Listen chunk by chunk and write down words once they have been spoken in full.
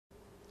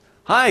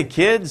Hi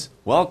kids,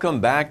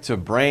 welcome back to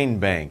Brain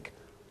Bank.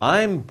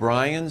 I'm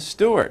Brian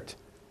Stewart.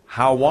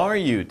 How are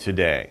you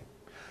today?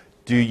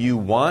 Do you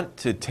want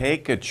to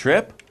take a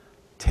trip?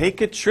 Take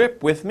a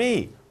trip with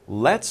me.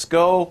 Let's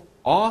go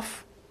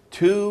off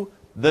to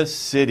the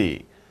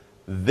city.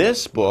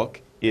 This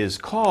book is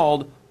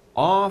called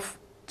Off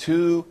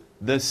to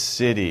the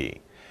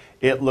City.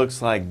 It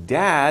looks like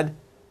Dad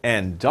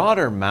and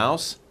Daughter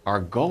Mouse are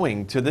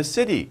going to the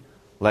city.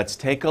 Let's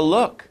take a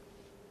look.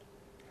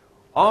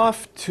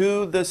 Off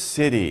to the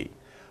city.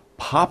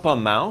 Papa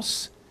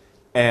Mouse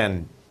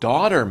and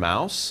Daughter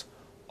Mouse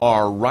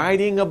are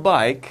riding a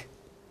bike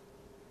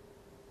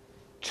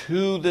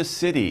to the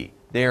city.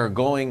 They are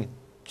going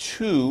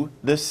to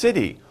the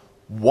city.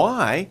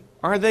 Why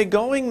are they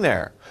going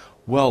there?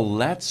 Well,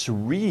 let's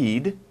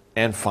read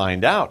and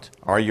find out.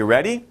 Are you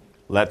ready?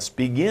 Let's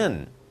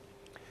begin.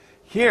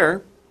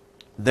 Here,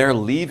 they're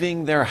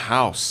leaving their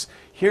house.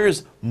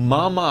 Here's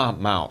Mama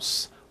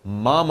Mouse.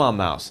 Mama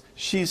Mouse.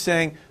 She's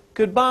saying,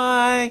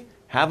 goodbye.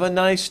 Have a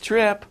nice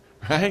trip,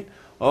 right?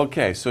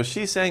 Okay, so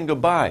she's saying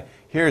goodbye.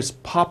 Here's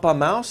Papa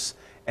Mouse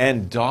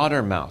and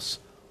Daughter Mouse.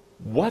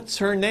 What's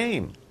her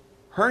name?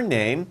 Her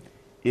name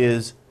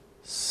is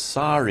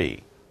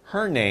Sari.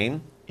 Her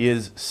name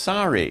is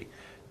Sari.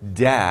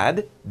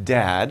 Dad,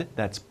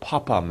 that's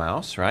Papa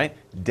Mouse, right?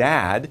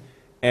 Dad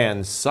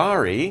and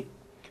Sari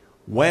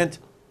went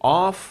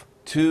off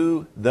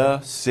to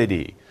the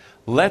city.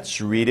 Let's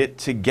read it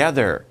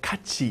together.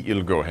 같이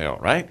읽어요,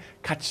 right?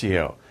 같이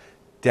해요.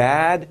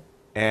 Dad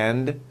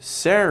and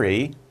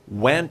Sari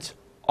went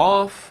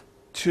off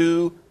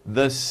to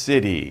the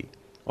city.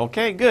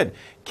 Okay, good.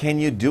 Can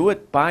you do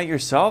it by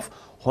yourself?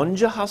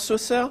 혼자 할 수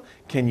있어요?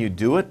 Can you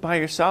do it by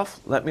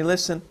yourself? Let me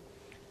listen.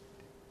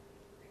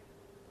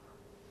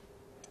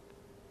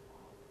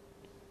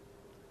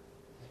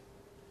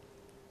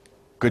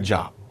 Good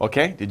job.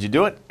 Okay, did you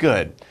do it?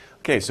 Good.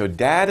 Okay, so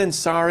Dad and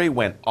Sari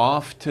went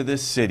off to the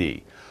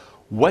city.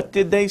 What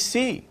did they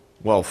see?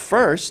 Well,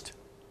 first,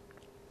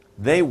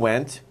 they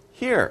went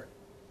here.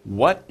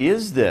 What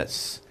is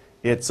this?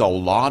 It's a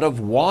lot of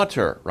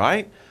water,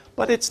 right?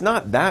 But it's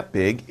not that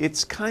big.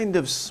 It's kind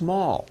of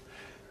small.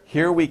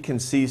 Here we can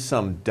see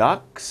some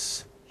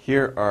ducks.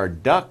 Here are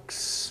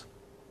ducks.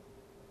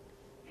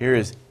 Here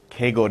is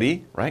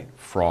개구리, right?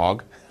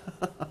 Frog.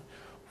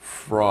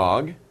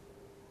 Frog.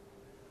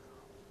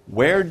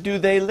 Where do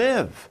they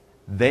live?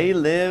 They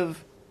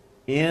live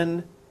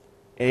in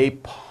a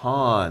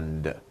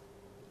pond.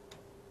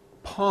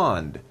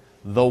 Pond.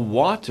 The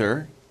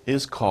water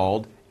is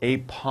called a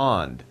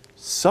pond.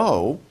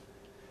 So,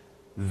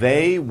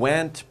 they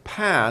went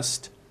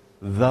past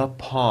the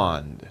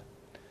pond.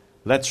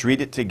 Let's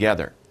read it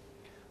together.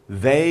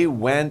 They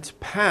went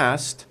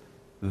past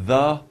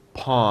the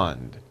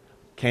pond.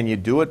 Can you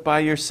do it by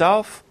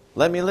yourself?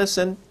 Let me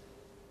listen.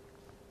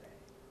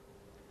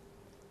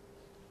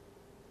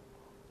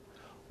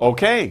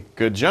 Okay,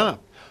 good job.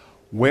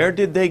 Where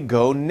did they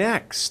go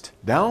next?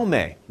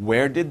 다음에,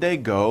 where did they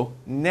go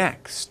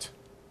next?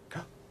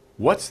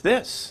 What's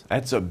this?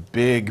 That's a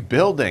big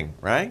building,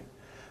 right?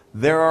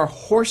 There are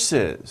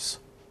horses.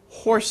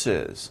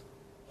 Horses.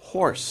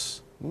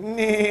 Horse.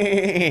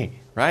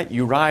 Right?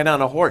 You ride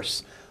on a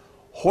horse.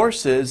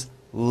 Horses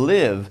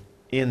live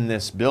in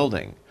this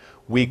building.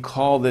 We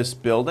call this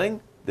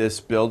building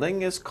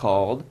is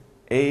called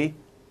a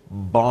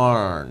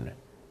barn.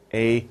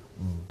 A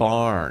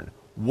barn.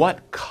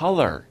 What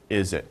color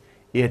is it?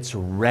 It's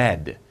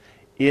red.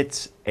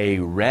 It's a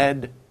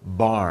red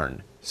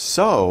barn.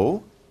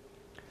 So,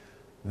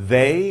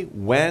 they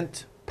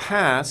went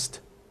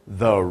past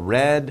the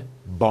red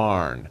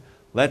barn.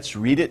 Let's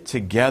read it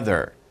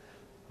together.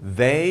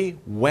 They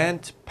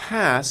went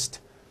past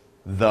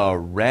the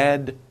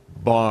red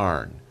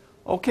barn.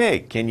 Okay,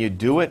 can you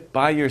do it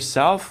by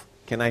yourself?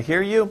 Can I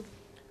hear you?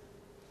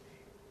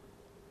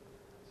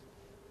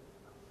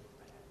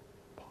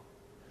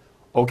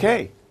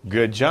 Okay,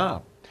 good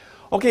job.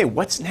 Okay,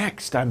 what's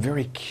next? I'm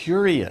very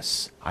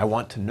curious. I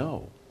want to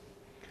know.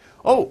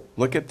 Oh,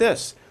 look at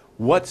this.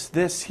 What's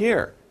this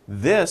here?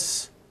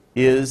 This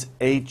is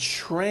a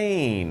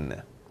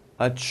train.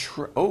 A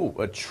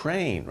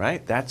train,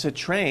 right? That's a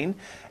train.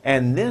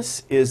 And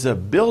this is a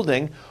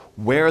building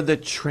where the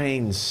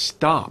train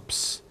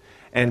stops.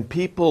 And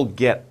people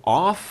get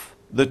off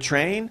the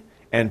train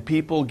and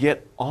people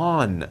get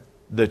on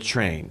the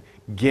train.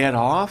 Get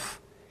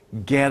off,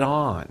 get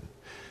on.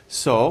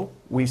 So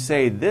we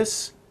say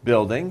this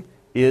building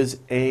is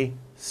a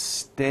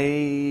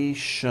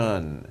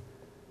station.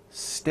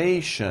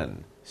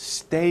 Station.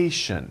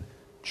 Station.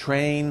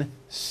 Train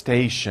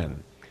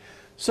station.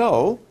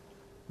 So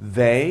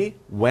they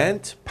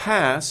went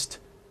past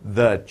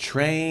the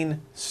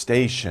train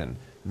station.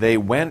 They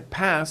went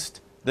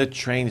past the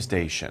train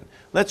station.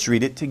 Let's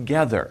read it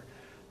together.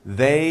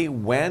 They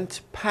went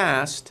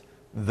past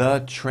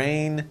the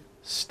train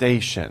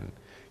station.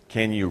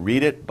 Can you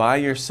read it by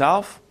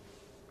yourself?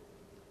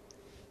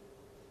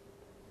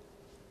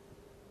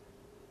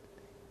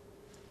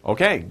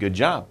 Okay, good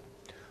job.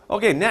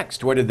 Okay,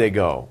 next, where did they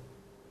go?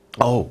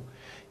 Oh,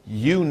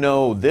 you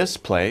know this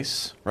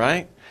place,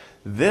 right?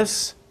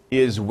 This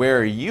is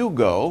where you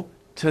go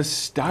to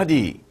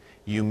study.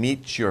 You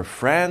meet your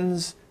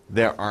friends.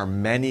 There are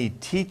many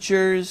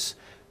teachers,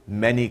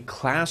 many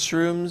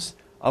classrooms.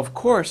 Of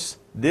course,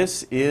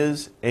 this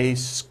is a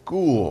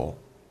school.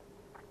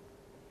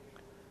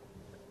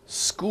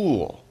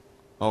 School.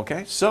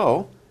 Okay,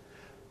 so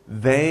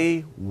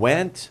they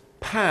went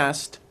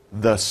past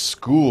the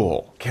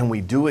school. Can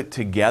we do it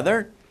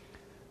together?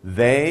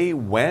 They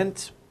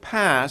went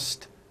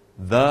past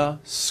the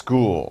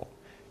school.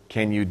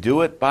 Can you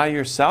do it by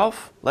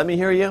yourself? Let me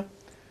hear you.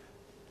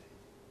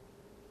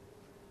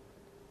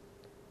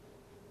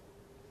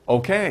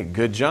 Okay,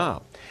 good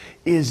job.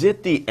 Is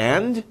it the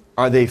end?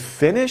 Are they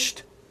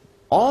finished?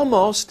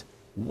 Almost.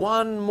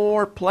 One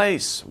more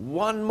place.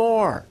 One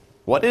more.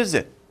 What is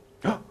it?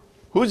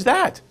 Who's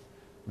that?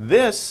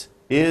 This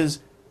is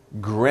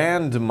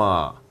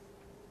Grandma.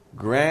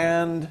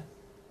 Grandma.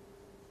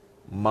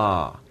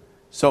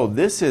 So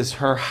this is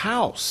her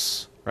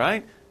house,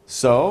 right?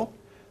 So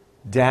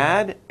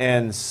Dad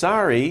and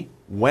Sari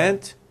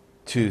went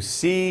to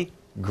see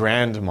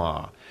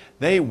Grandma.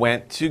 They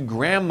went to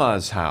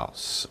Grandma's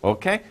house,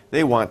 okay?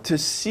 They want to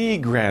see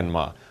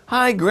Grandma.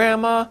 Hi,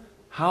 Grandma.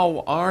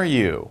 How are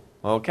you?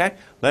 Okay,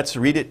 let's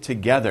read it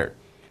together.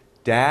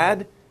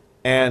 Dad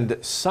and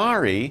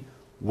Sari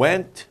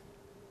went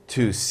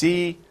to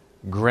see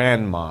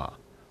Grandma.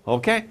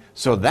 Okay,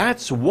 so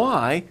that's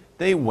why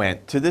they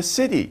went to the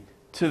city,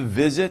 to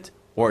visit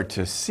or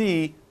to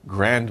see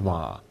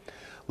Grandma.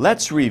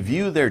 Let's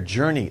review their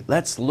journey.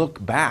 Let's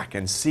look back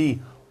and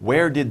see,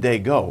 where did they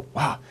go?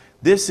 Wow,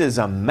 this is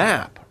a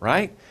map,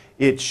 right?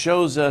 It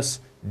shows us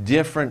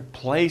different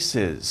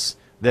places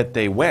that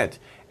they went.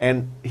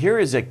 And here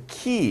is a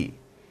key.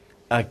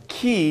 A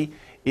key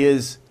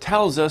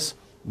tells us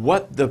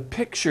what the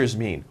pictures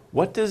mean.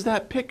 What does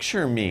that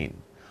picture mean?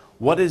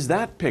 What is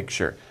that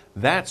picture?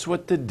 That's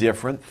what the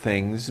different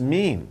things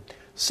mean.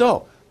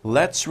 So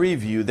let's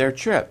review their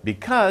trip,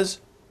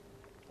 because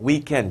we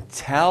can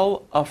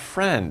tell a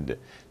friend,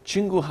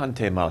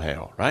 친구한테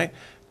말해요, right?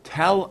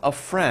 Tell a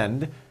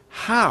friend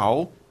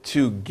how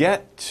to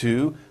get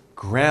to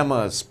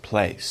Grandma's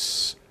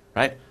place,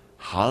 right?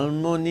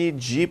 할머니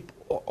집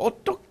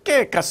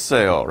어떻게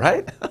갔어요,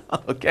 right?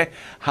 Okay,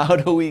 how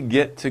do we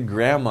get to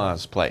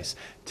Grandma's place?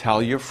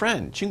 Tell your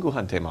friend,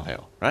 친구한테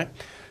말해요, right?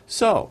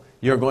 So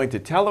you're going to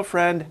tell a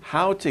friend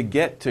how to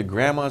get to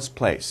Grandma's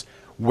place.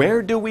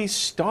 Where do we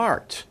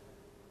start?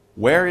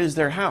 Where is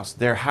their house?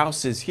 Their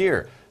house is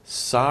here.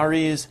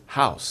 Sari's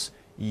house.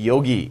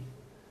 여기.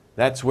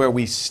 That's where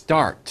we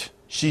start.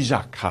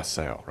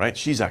 시작하세요, right?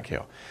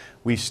 시작해요.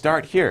 We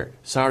start here.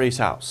 Sari's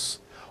house.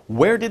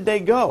 Where did they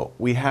go?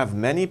 We have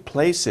many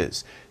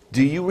places.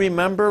 Do you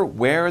remember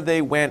where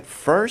they went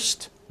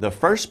first? The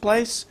first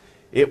place?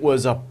 It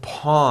was a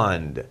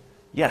pond.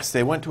 Yes,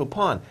 they went to a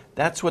pond.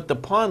 That's what the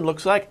pond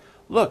looks like.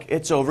 Look,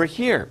 it's over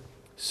here.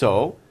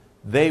 So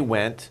they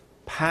went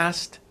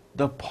past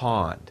the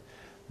pond.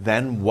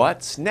 Then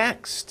what's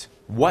next?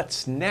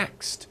 What's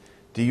next?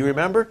 Do you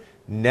remember?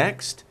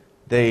 Next,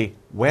 they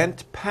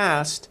went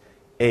past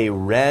a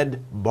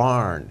red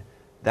barn.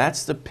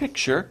 That's the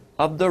picture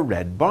of the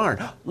red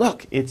barn.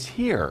 Look, it's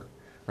here,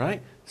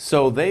 right?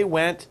 So they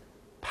went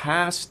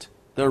past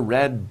the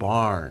red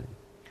barn.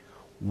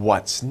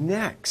 What's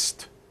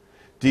next?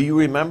 Do you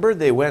remember?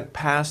 They went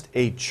past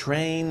a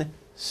train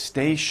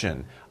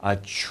station. A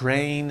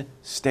train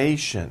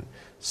station.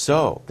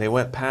 So they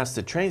went past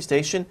the train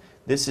station.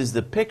 This is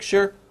the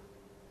picture.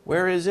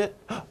 Where is it?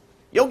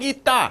 여기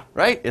있다,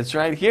 right? It's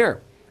right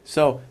here.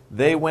 So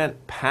they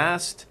went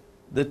past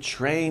the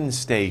train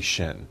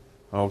station.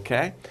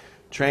 Okay?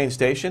 Train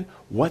station.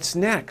 What's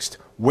next?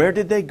 Where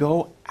did they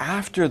go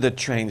after the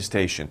train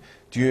station?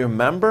 Do you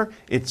remember?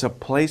 It's a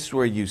place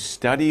where you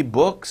study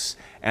books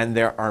and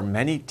there are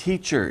many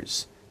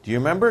teachers. Do you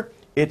remember?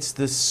 It's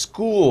the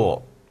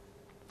school.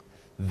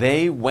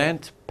 They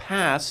went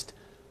past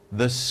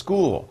the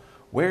school.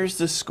 Where's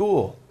the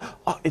school?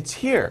 Oh, it's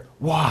here.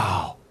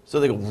 Wow. So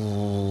they go,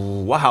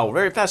 wow,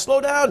 very fast. Slow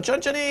down,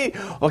 천천히.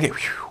 Okay,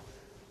 whew.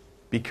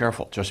 Be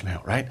careful,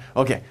 조심해요, right?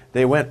 Okay,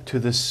 they went to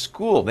the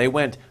school. They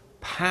went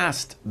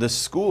past the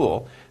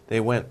school. They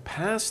went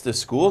past the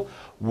school.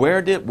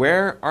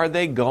 Where are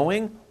they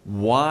going?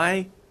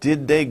 Why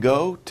did they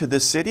go to the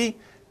city?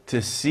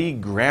 To see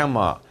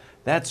Grandma.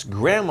 That's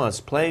Grandma's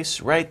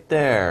place right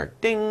there.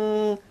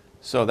 Ding!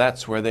 So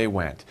that's where they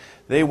went.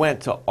 They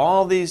went to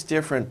all these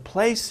different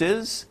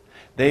places.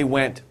 They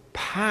went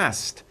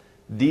past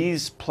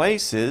these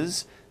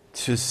places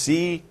to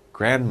see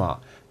Grandma.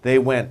 They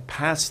went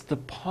past the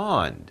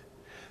pond.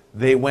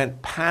 They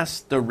went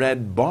past the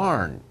red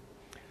barn.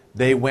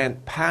 They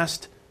went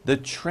past the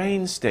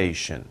train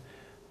station.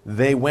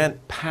 They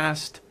went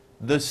past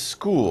the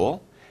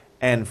school.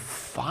 And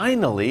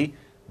finally,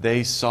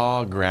 they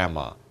saw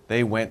Grandma.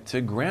 They went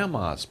to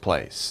Grandma's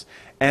place.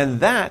 And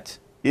that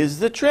is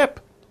the trip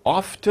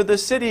off to the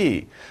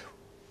city.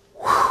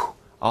 Whew,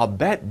 I'll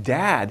bet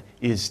Dad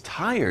is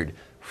tired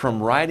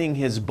from riding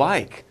his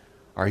bike.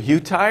 Are you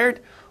tired?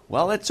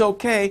 Well, it's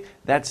okay.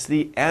 That's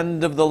the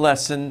end of the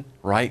lesson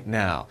right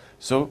now.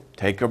 So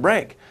take a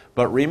break.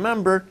 But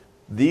remember,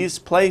 these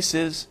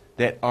places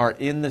that are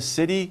in the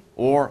city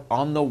or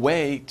on the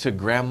way to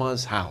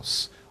Grandma's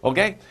house.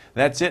 Okay,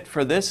 that's it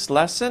for this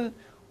lesson.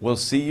 We'll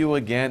see you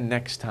again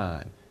next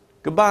time.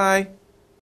 Goodbye.